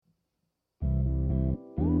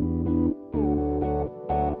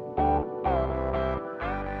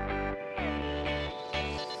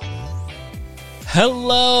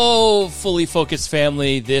Hello, Fully Focused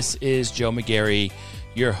family. This is Joe McGarry,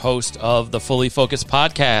 your host of the Fully Focused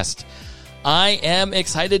podcast. I am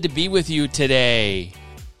excited to be with you today.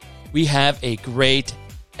 We have a great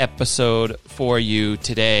episode for you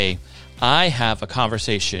today. I have a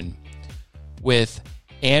conversation with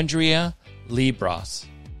Andrea Leibross.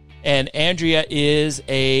 And Andrea is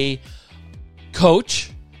a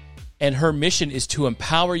coach, and her mission is to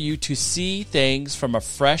empower you to see things from a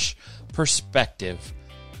fresh perspective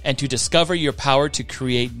and to discover your power to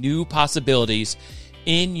create new possibilities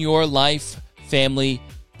in your life, family,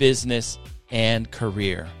 business, and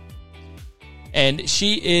career. And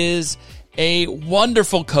she is a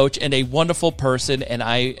wonderful coach and a wonderful person, and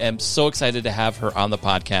I am so excited to have her on the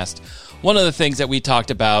podcast. One of the things that we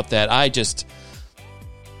talked about that I just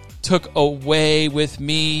took away with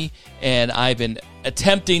me, and I've been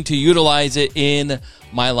attempting to utilize it in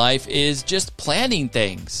my life, is just planning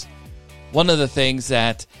things. One of the things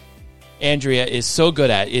that Andrea is so good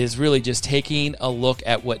at is really just taking a look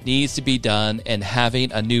at what needs to be done and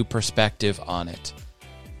having a new perspective on it.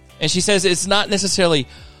 And she says it's not necessarily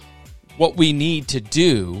what we need to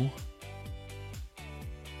do,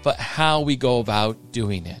 but how we go about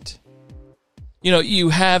doing it. You know, you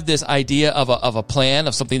have this idea of a plan,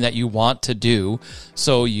 of something that you want to do,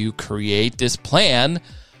 so you create this plan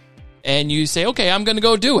and you say, okay, I'm going to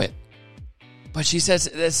go do it. But she says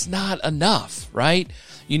that's not enough, right?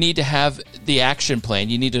 You need to have the action plan.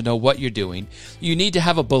 You need to know what you're doing. You need to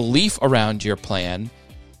have a belief around your plan,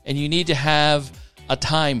 and you need to have a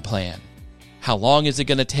time plan. How long is it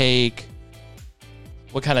going to take?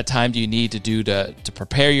 What kind of time do you need to do to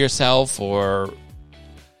prepare yourself, or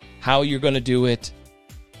how you're going to do it?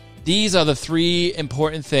 These are the three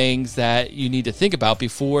important things that you need to think about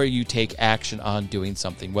before you take action on doing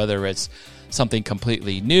something, whether it's something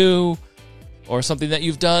completely new or something that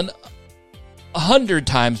you've done 100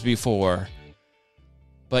 times before,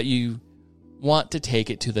 but you want to take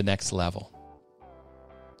it to the next level.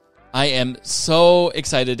 I am so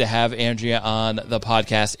excited to have Andrea on the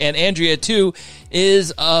podcast. And Andrea, too,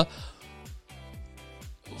 is a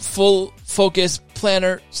Full Focus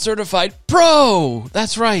Planner Certified Pro.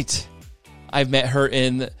 That's right. I've met her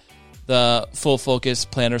in the Full Focus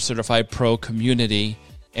Planner Certified Pro community,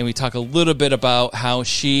 and we talk a little bit about how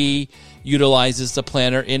she utilizes the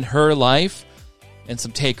planner in her life and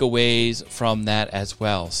some takeaways from that as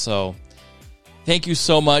well. So thank you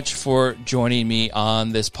so much for joining me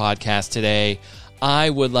on this podcast today. I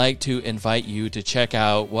would like to invite you to check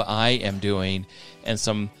out what I am doing and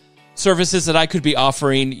some services that I could be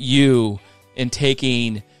offering you in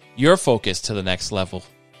taking your focus to the next level.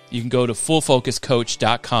 You can go to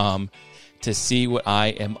fullfocuscoach.com to see what I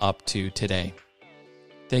am up to today.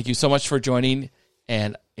 Thank you so much for joining,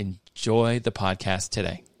 and enjoy the podcast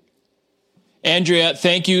today. Andrea,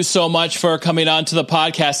 thank you so much for coming on to the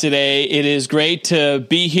podcast today. It is great to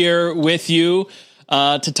be here with you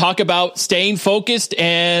to talk about staying focused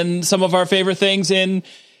and some of our favorite things in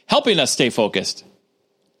helping us stay focused.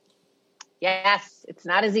 Yes, it's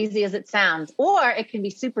not as easy as it sounds, or it can be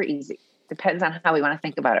super easy. Depends on how we want to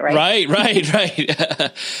think about it, right?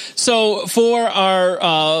 Right. So for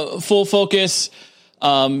our Full Focus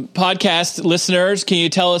podcast listeners, can you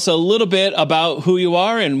tell us a little bit about who you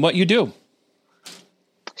are and what you do?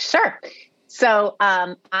 Sure. So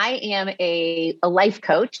I am a life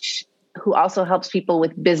coach who also helps people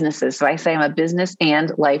with businesses. So I say I'm a business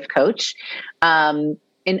and life coach. And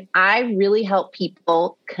I really help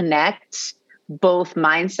people connect both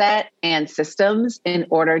mindset and systems in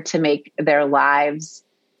order to make their lives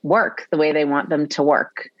work the way they want them to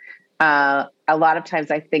work. A lot of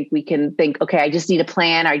times I think we can think, okay, I just need a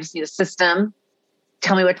plan, or I just need a system.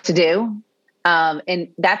 Tell me what to do.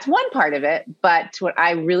 And that's one part of it. But what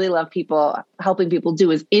I really love helping people do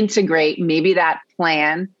is integrate maybe that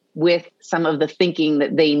plan with some of the thinking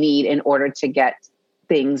that they need in order to get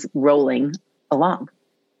things rolling along.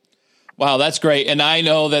 Wow, that's great. And I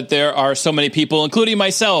know that there are so many people, including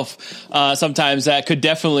myself, sometimes that could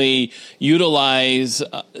definitely utilize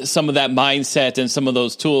some of that mindset and some of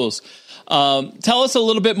those tools. Tell us a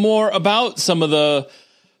little bit more about some of the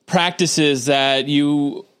practices that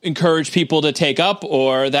you encourage people to take up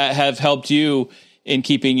or that have helped you in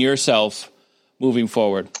keeping yourself moving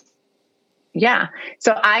forward. Yeah.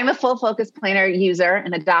 So I'm a Full Focus Planner user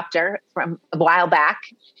and adopter from a while back.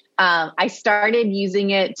 I started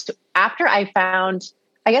using it after I found,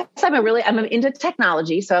 I guess I'm into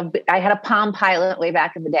technology. So I had a Palm Pilot way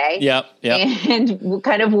back in the day. Yep. And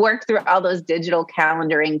kind of worked through all those digital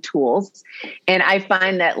calendaring tools. And I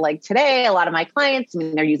find that like today, a lot of my clients,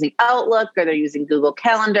 they're using Outlook or they're using Google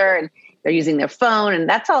Calendar and they're using their phone, and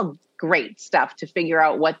that's all great stuff to figure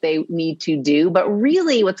out what they need to do. But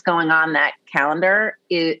really what's going on that calendar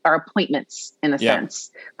are appointments in a sense,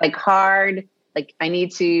 like hard, like I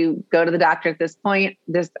need to go to the doctor at this point.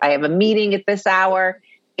 I have a meeting at this hour.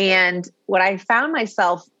 And what I found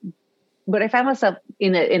myself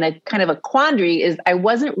in a kind of a quandary is I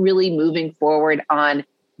wasn't really moving forward on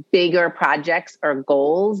bigger projects or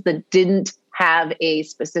goals that didn't have a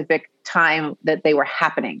specific time that they were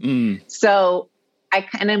happening. So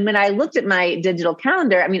then when I looked at my digital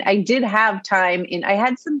calendar, I mean, I did have I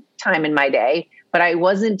had some time in my day, but I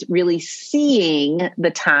wasn't really seeing the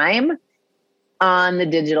time on the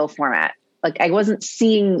digital format. Like I wasn't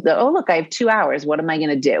seeing look, I have 2 hours. What am I going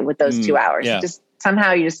to do with those 2 hours? Yeah. Just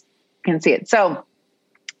somehow you just can see it. So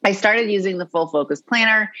I started using the Full Focus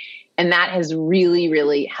Planner, and that has really,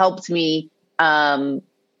 really helped me kind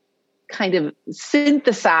of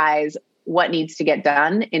synthesize what needs to get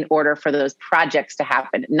done in order for those projects to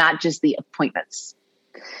happen, not just the appointments.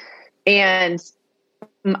 And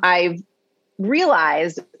I've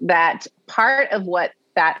realized that part of what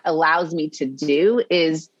that allows me to do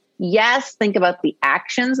is, yes, think about the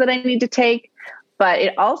actions that I need to take, but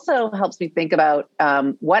it also helps me think about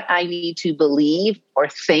what I need to believe or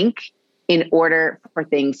think in order for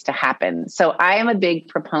things to happen. So I am a big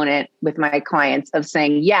proponent with my clients of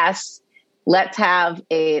saying, yes, let's have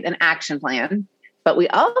an action plan, but we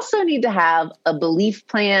also need to have a belief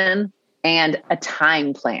plan and a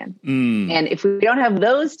time plan. And if we don't have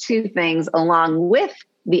those two things along with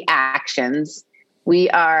the actions, we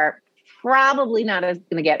are probably not going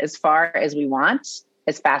to get as far as we want,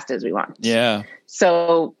 as fast as we want. Yeah.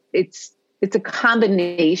 So it's a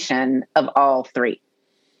combination of all three.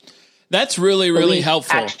 That's really, really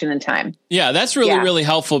helpful. Action and time. Yeah, that's really, really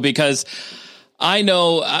helpful because I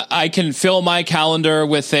know I can fill my calendar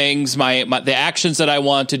with things, the actions that I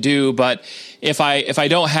want to do, but if I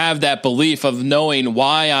don't have that belief of knowing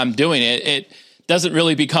why I'm doing it, it doesn't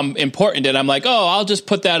really become important. And I'm like, oh, I'll just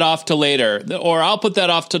put that off to later, or I'll put that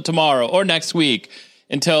off to tomorrow or next week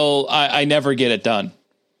until I never get it done.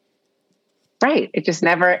 Right.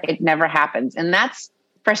 It never happens. And that's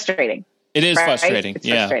frustrating. It is frustrating. It's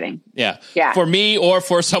frustrating. Yeah. For me or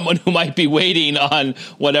for someone who might be waiting on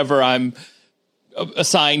whatever I'm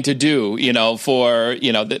assigned to do,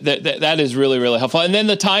 that is really, really helpful. And then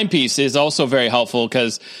the time piece is also very helpful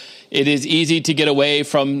because it is easy to get away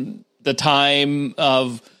from the time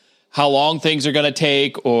of how long things are going to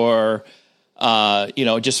take or,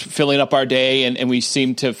 just filling up our day. And we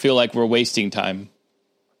seem to feel like we're wasting time.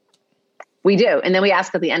 We do. And then we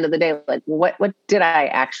ask at the end of the day, like, what did I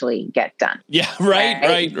actually get done? Yeah.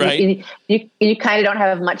 Right. You kind of don't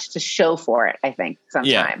have much to show for it, I think,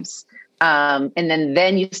 sometimes. Yeah. And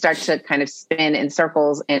then you start to kind of spin in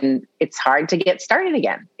circles and it's hard to get started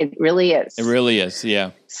again. It really is. It really is.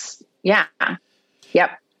 Yeah. Yeah. Yep.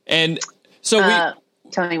 And so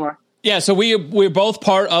tell me more. Yeah, so we're both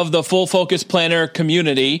part of the Full Focus Planner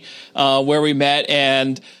community where we met,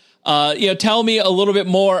 and tell me a little bit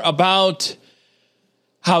more about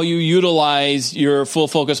how you utilize your Full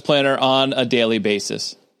Focus Planner on a daily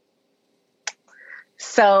basis.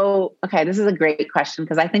 So, okay, this is a great question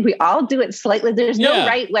because I think we all do it slightly. There's no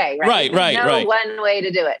right way, right? Right. There's no one way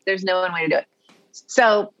to do it. There's no one way to do it.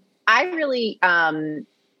 So I really,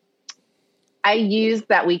 I use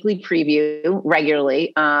that weekly preview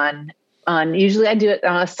regularly on usually I do it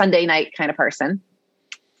on a Sunday night kind of person.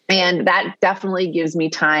 And that definitely gives me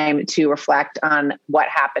time to reflect on what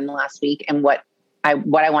happened last week and what I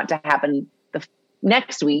want to happen the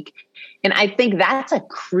next week. And I think that's a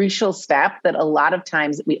crucial step that a lot of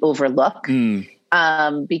times we overlook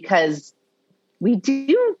because we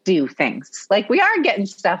do things like we are getting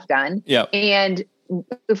stuff done. Yep. And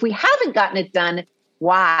if we haven't gotten it done,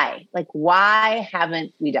 why? Like, why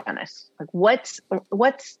haven't we done it? Like, what's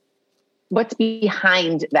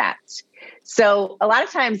behind that? So a lot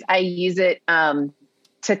of times I use it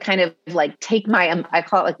to kind of like take I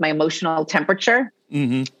call it like my emotional temperature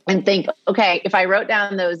and think, okay, if I wrote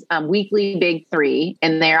down those weekly big three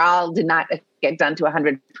and they all did not get done to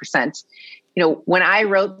 100%, when I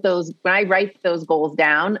write those goals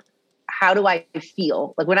down, how do I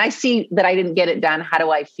feel? Like when I see that I didn't get it done, how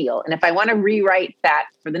do I feel? And if I want to rewrite that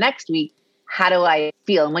for the next week, how do I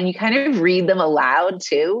feel? And when you kind of read them aloud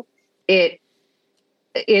too,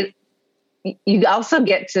 you also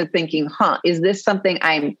get to thinking, is this something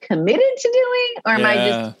I'm committed to doing? Or am I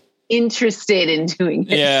just interested in doing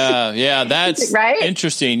it? Yeah. That's right?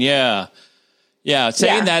 Interesting. Yeah.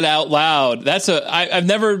 Saying that out loud. I've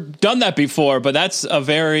never done that before, but that's a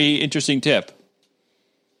very interesting tip.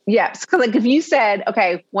 Yes. Because like if you said,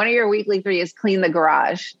 okay, one of your weekly three is clean the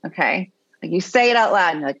garage. Okay. Like you say it out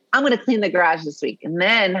loud and you're like, I'm going to clean the garage this week. And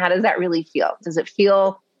then how does that really feel? Does it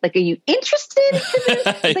feel like, are you interested in this?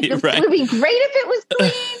 Like, it would be great if it was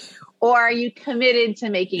clean, or are you committed to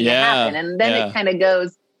making it happen? And then it kind of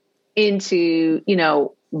goes into,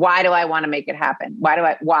 why do I want to make it happen? Why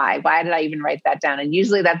did I even write that down? And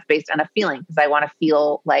usually that's based on a feeling, because I want to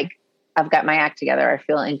feel like I've got my act together. I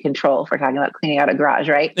feel in control, if we're talking about cleaning out a garage,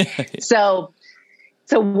 right? So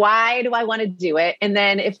why do I want to do it? And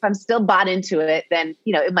then if I'm still bought into it, then,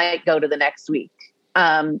 it might go to the next week.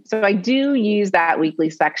 So I do use that weekly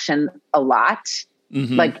section a lot,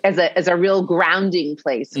 like as a real grounding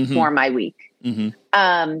place for my week.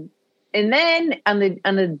 And then on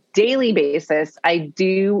the daily basis, I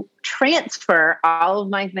do transfer all of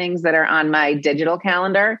my things that are on my digital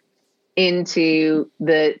calendar into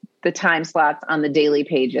the time slots on the daily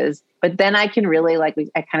pages. But then I can really, like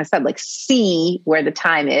I kind of said, like see where the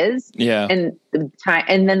time is. Yeah. And the time,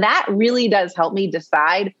 and then that really does help me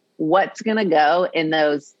decide what's going to go in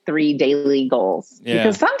those 3 daily goals. Yeah.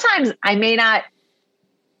 Because sometimes I may not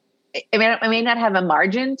have a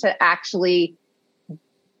margin to actually,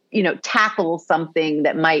 tackle something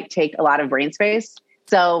that might take a lot of brain space.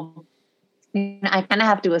 So I kind of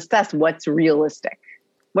have to assess what's realistic.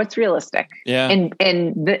 Yeah.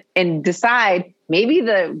 And decide, maybe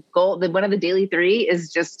the goal, one of the daily 3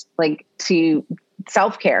 is just like to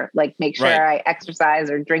self-care, like make sure I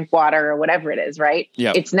exercise or drink water or whatever it is. Right.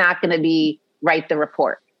 Yep. It's not going to be write the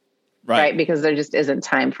report. Right. Because there just isn't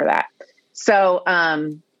time for that. So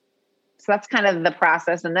that's kind of the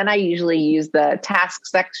process. And then I usually use the task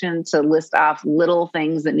section to list off little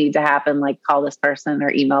things that need to happen, like call this person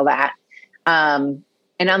or email that. And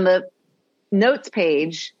on the notes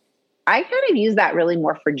page, I kind of use that really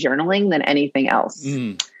more for journaling than anything else.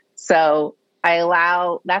 So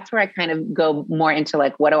that's where I kind of go more into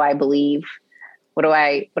like, what do I believe? What do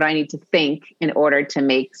I need to think in order to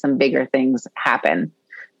make some bigger things happen?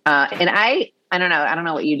 And I don't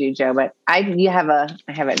know what you do, Joe, but I have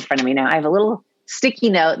it in front of me now. I have a little sticky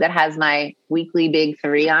note that has my weekly big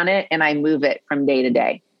 3 on it, and I move it from day to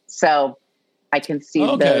day. So I can see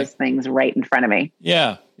those things right in front of me.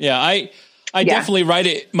 Yeah. Yeah. I definitely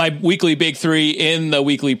write my weekly big 3 in the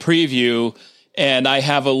weekly preview, and I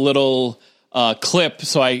have a little clip,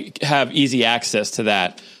 so I have easy access to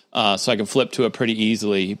that. So I can flip to it pretty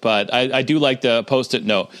easily. But I do like the Post-it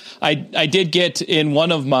note. I did get in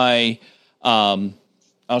one of my,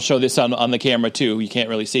 I'll show this on the camera too. You can't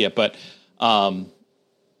really see it, but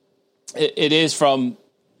it is from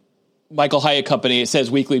Michael Hyatt Company. It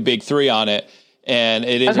says weekly big 3 on it. And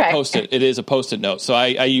it is a Post-it note. So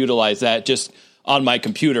I utilize that just on my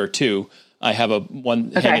computer too. I have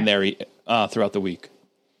one hanging there throughout the week.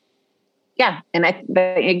 Yeah. And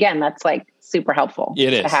again, that's like super helpful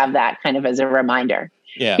to have that kind of as a reminder.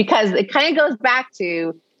 Yeah. Because it kind of goes back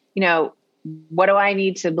to, what do I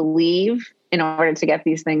need to believe in order to get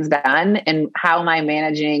these things done? And how am I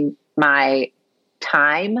managing my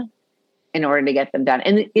time in order to get them done?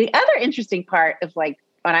 And the other interesting part of like,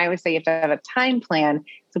 when I always say you have to have a time plan.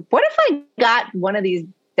 So what if I got one of these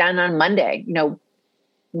done on Monday?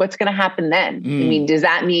 What's going to happen then? I mean, does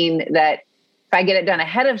that mean that if I get it done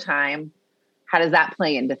ahead of time, how does that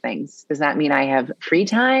play into things? Does that mean I have free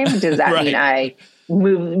time? Does that mean I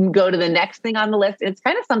go to the next thing on the list? It's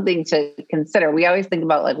kind of something to consider. We always think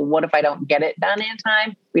about like, what if I don't get it done in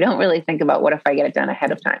time? We don't really think about what if I get it done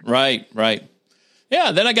ahead of time. Right.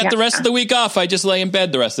 Yeah, then I got the rest of the week off. I just lay in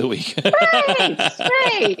bed the rest of the week.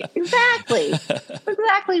 Right. Exactly.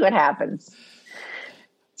 Exactly what happens.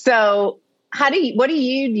 So how do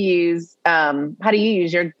you use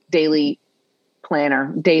your daily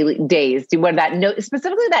planner, daily days?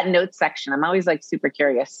 Specifically that notes section? I'm always like super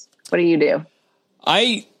curious. What do you do?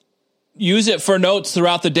 I use it for notes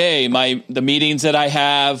throughout the day. The meetings that I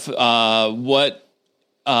have, what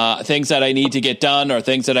things that I need to get done or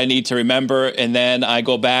things that I need to remember. And then I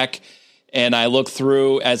go back and I look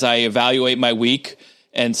through as I evaluate my week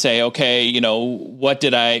and say, okay,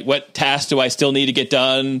 what tasks do I still need to get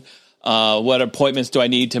done? What appointments do I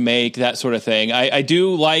need to make? That sort of thing. I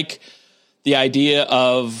do like the idea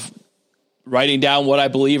of writing down what I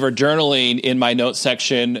believe or journaling in my notes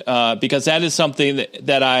section, because that is something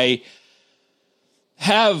that I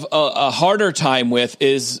have a harder time with,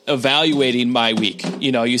 is evaluating my week.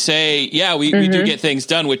 You say, we do get things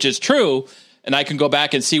done, which is true. And I can go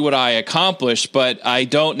back and see what I accomplished, but I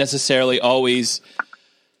don't necessarily always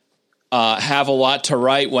have a lot to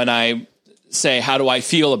write when I say, how do I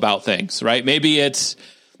feel about things, right? Maybe it's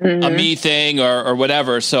a me thing or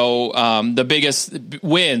whatever. So the biggest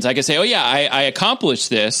wins, I can say, I accomplished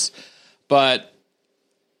this, but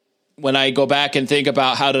when I go back and think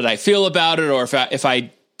about how did I feel about it, or if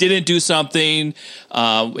I didn't do something,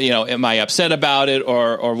 am I upset about it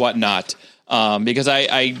or whatnot? Because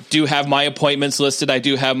I do have my appointments listed. I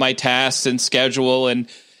do have my tasks and schedule and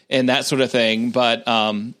that sort of thing. But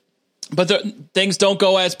things don't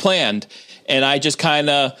go as planned, and I just kind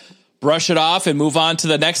of brush it off and move on to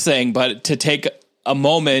the next thing. But to take a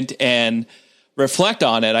moment and reflect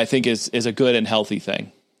on it, I think is a good and healthy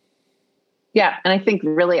thing. Yeah. And I think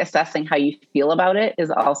really assessing how you feel about it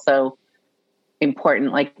is also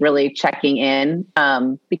important, like really checking in.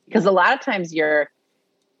 Because a lot of times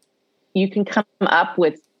you can come up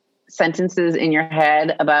with sentences in your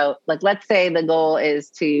head about, like, let's say the goal is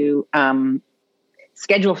to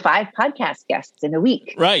schedule 5 podcast guests in a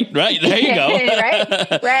week. Right. There you go.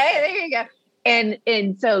 right. There you go.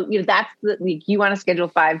 And so, that's the week you want to schedule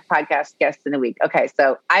 5 podcast guests in a week. Okay.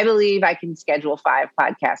 So I believe I can schedule 5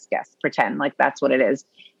 podcast guests, pretend like that's what it is.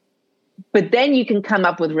 But then you can come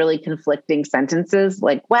up with really conflicting sentences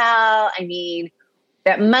like, well, I mean,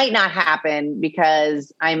 that might not happen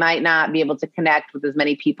because I might not be able to connect with as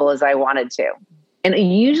many people as I wanted to. And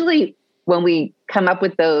usually when we come up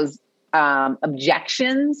with those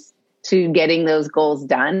objections to getting those goals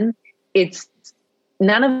done, it's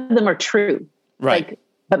none of them are true. Right. Like,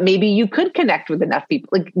 but maybe you could connect with enough people.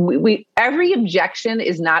 Like every objection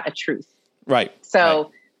is not a truth. Right.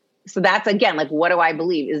 So that's, again, like, what do I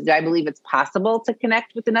believe? Do I believe it's possible to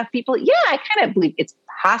connect with enough people? Yeah, I kind of believe it's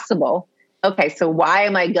possible. Okay. So why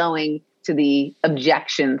am I going to the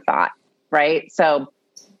objection thought? Right. So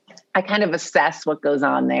I kind of assess what goes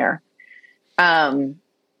on there. And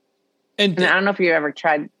I don't know if you ever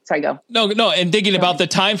tried. Sorry, go. No. And thinking about the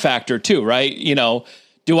time factor too, right?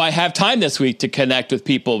 Do I have time this week to connect with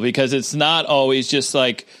people? Because it's not always just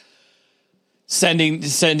like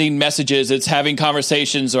sending messages. It's having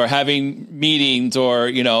conversations or having meetings,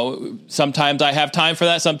 or, sometimes I have time for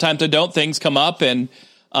that. Sometimes I don't. Things come up, and,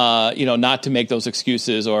 not to make those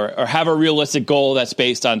excuses or have a realistic goal that's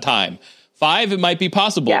based on time. 5, it might be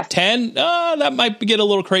possible. Yes. 10, that might get a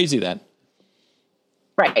little crazy then.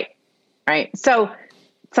 Right. So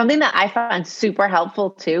something that I found super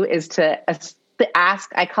helpful too is to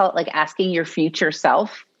ask, I call it like asking your future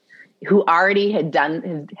self who already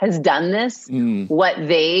has done this, what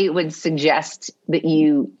they would suggest that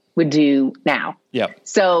you would do now. Yeah.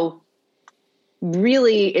 So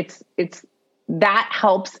really it's that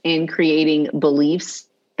helps in creating beliefs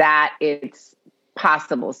that it's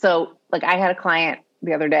possible. So like I had a client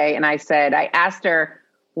the other day and I asked her,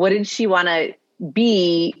 what did she want to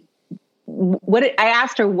be? I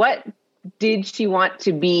asked her, what did she want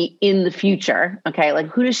to be in the future? Okay. Like,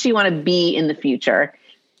 who does she want to be in the future?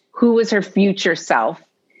 Who was her future self?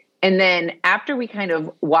 And then after we kind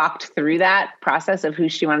of walked through that process of who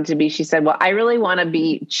she wanted to be, she said, well, I really want to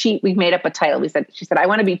be chief. We made up a title. She said, I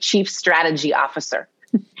want to be chief strategy officer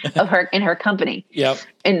in her company. Yep.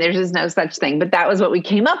 And there's just no such thing, but that was what we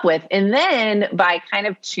came up with. And then by kind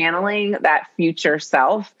of channeling that future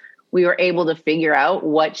self, we were able to figure out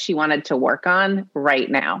what she wanted to work on right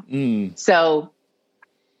now. So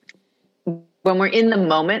when we're in the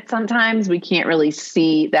moment, sometimes we can't really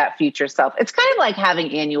see that future self. It's kind of like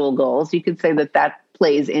having annual goals. You could say that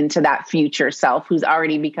plays into that future self who's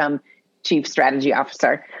already become chief strategy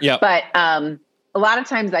officer. Yep. But a lot of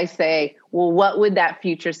times I say, well, what would that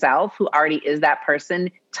future self who already is that person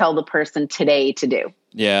tell the person today to do?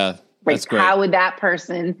 Yeah. That's great. How would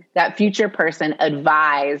that future person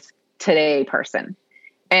advise today person?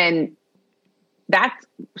 And that's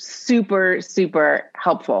super, super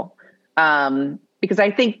helpful. Because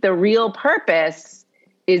I think the real purpose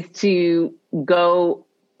is to go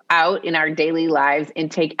out in our daily lives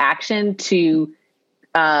and take action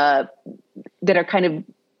that are kind of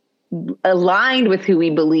aligned with who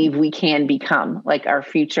we believe we can become, like our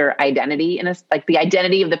future identity, and like the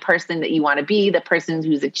identity of the person that you want to be, the person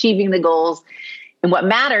who's achieving the goals. And what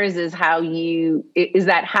matters is if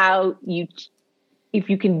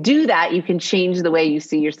you can do that, you can change the way you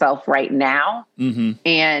see yourself right now. Mm-hmm.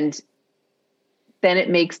 And then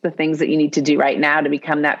it makes the things that you need to do right now to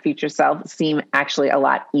become that future self seem actually a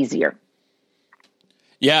lot easier.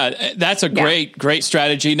 Yeah, that's a great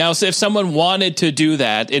strategy. Now, so if someone wanted to do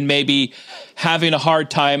that and maybe having a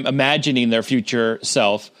hard time imagining their future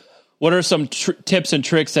self, what are some tips and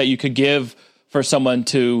tricks that you could give for someone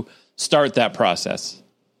to start that process?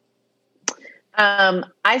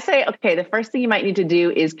 I say, okay, the first thing you might need to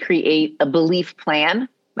do is create a belief plan.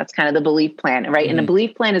 That's kind of the belief plan, right? Mm-hmm. And a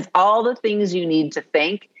belief plan is all the things you need to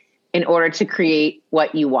think in order to create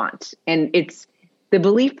what you want. And the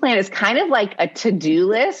belief plan is kind of like a to-do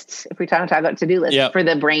list. If we talk about to-do list for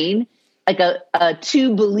the brain, like a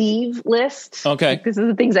to believe list. Okay. Like, this is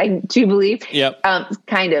the things I to believe. Yep.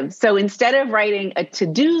 Kind of. So instead of writing a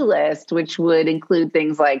to-do list, which would include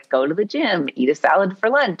things like go to the gym, eat a salad for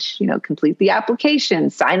lunch, complete the application,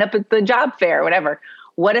 sign up at the job fair, whatever.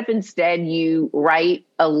 What if instead you write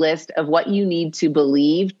a list of what you need to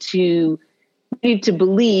believe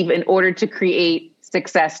in order to create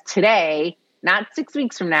success today, not 6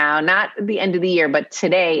 weeks from now, not at the end of the year, but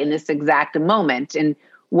today in this exact moment? And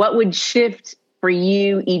what would shift for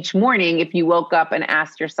you each morning if you woke up and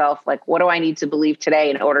asked yourself, like, what do I need to believe today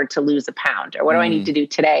in order to lose a pound? Or what do I need to do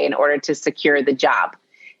today in order to secure the job?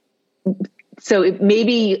 So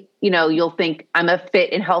maybe, you'll think I'm a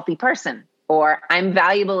fit and healthy person, or I'm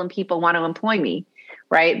valuable and people want to employ me,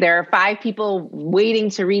 right? There are 5 people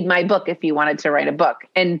waiting to read my book if you wanted to write a book.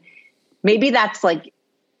 And maybe that's like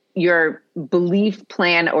your belief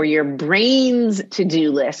plan or your brain's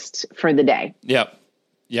to-do list for the day. Yep.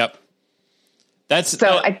 That's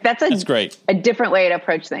great. A different way to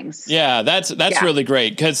approach things. Yeah, that's really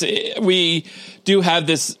great, because we do have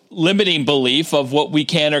this limiting belief of what we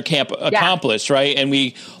can or can't accomplish, right? And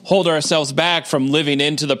we hold ourselves back from living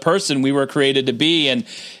into the person we were created to be, and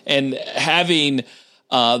having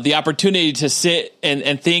the opportunity to sit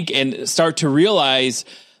and think and start to realize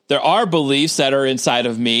there are beliefs that are inside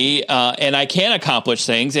of me, and I can accomplish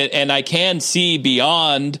things, and I can see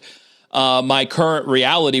beyond my current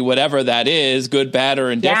reality, whatever that is, good, bad,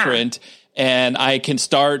 or indifferent. And I can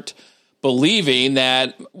start believing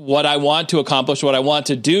that what I want to accomplish, what I want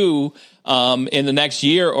to do in the next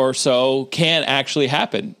year or so can actually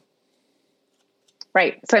happen.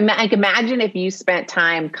 Right. So I can imagine if you spent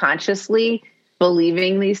time consciously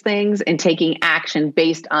believing these things and taking action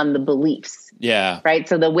based on the beliefs. Yeah. Right.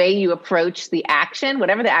 So the way you approach the action,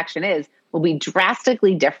 whatever the action is, will be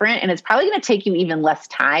drastically different. And it's probably going to take you even less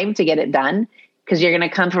time to get it done, because you're going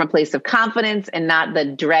to come from a place of confidence and not the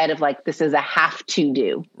dread of like, this is a have to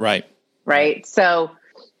do. Right. So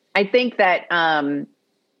I think that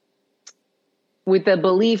with the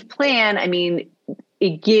belief plan, I mean,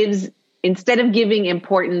 it gives, instead of giving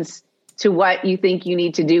importance to what you think you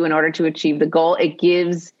need to do in order to achieve the goal,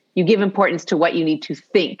 you give importance to what you need to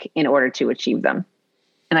think in order to achieve them.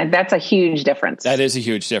 And that's a huge difference. That is a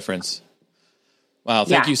huge difference. Wow.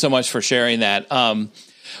 Thank you so much for sharing that.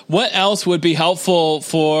 What else would be helpful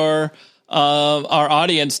for our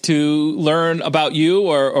audience to learn about you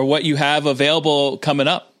or what you have available coming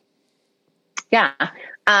up? Yeah.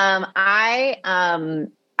 I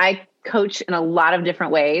coach in a lot of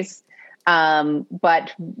different ways.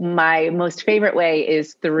 But my most favorite way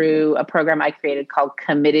is through a program I created called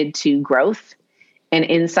Committed to Growth. And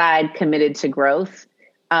inside Committed to Growth,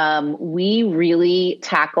 we really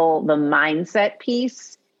tackle the mindset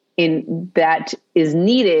piece that is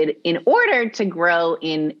needed in order to grow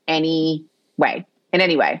in any way.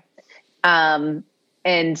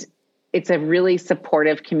 And it's a really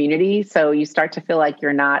supportive community. So you start to feel like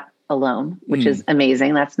you're not alone, which is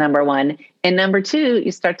amazing. That's number one. And number two,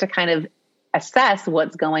 you start to kind of assess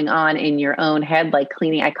what's going on in your own head, like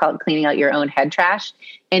I call it cleaning out your own head trash,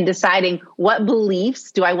 and deciding what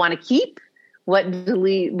beliefs do I want to keep? What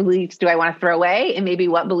beliefs do I want to throw away? And maybe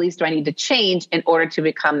what beliefs do I need to change in order to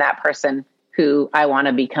become that person who I want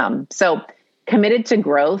to become? So Committed to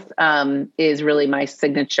Growth is really my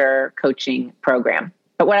signature coaching program.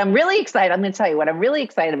 But what I'm really excited, I'm going to tell you what I'm really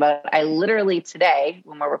excited about. I literally today,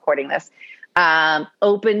 when we're recording this,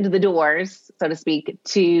 opened the doors, so to speak,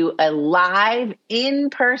 to a live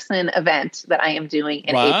in-person event that I am doing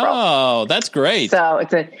in April. Wow, that's great. So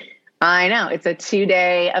it's a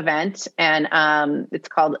 2-day event, and it's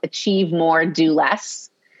called Achieve More, Do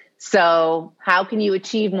Less. So how can you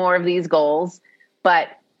achieve more of these goals, but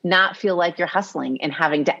not feel like you're hustling and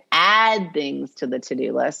having to add things to the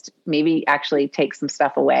to-do list, maybe actually take some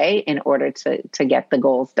stuff away in order to get the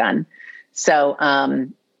goals done. So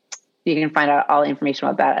you can find out all the information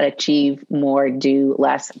about that at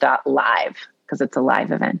achievemore-do-less.live, because it's a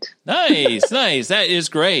live event. Nice. That is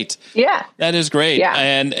great. Yeah. That is great. Yeah.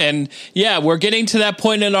 And yeah, we're getting to that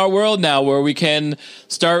point in our world now where we can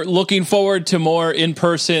start looking forward to more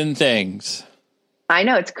in-person things. I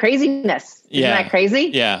know, it's craziness. Isn't that crazy?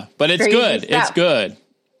 Yeah, but it's crazy good. Stuff. It's good.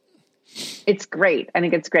 It's great. I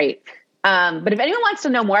think it's great. But if anyone wants to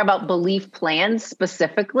know more about belief plans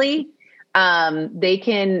specifically, they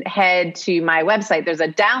can head to my website. There's a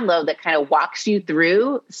download that kind of walks you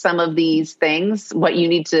through some of these things, what you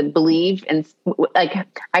need to believe. And like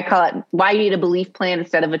I call it why you need a belief plan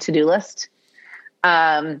instead of a to-do list.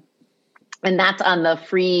 And that's on the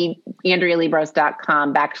free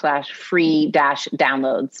AndreaLeibross.com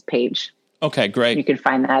 /free-downloads page. Okay, great. You can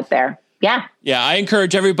find that there. Yeah. Yeah. I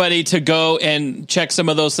encourage everybody to go and check some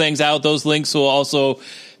of those things out. Those links will also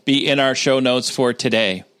be in our show notes for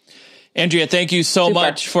today. Andrea, thank you so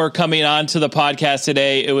much for coming on to the podcast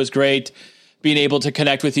today. It was great being able to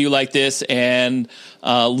connect with you like this and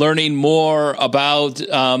learning more about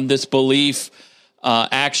this belief,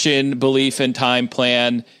 action, belief, and time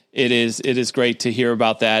plan. It is great to hear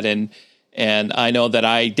about that. And I know that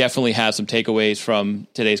I definitely have some takeaways from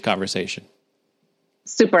today's conversation.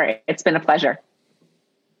 Super. It's been a pleasure.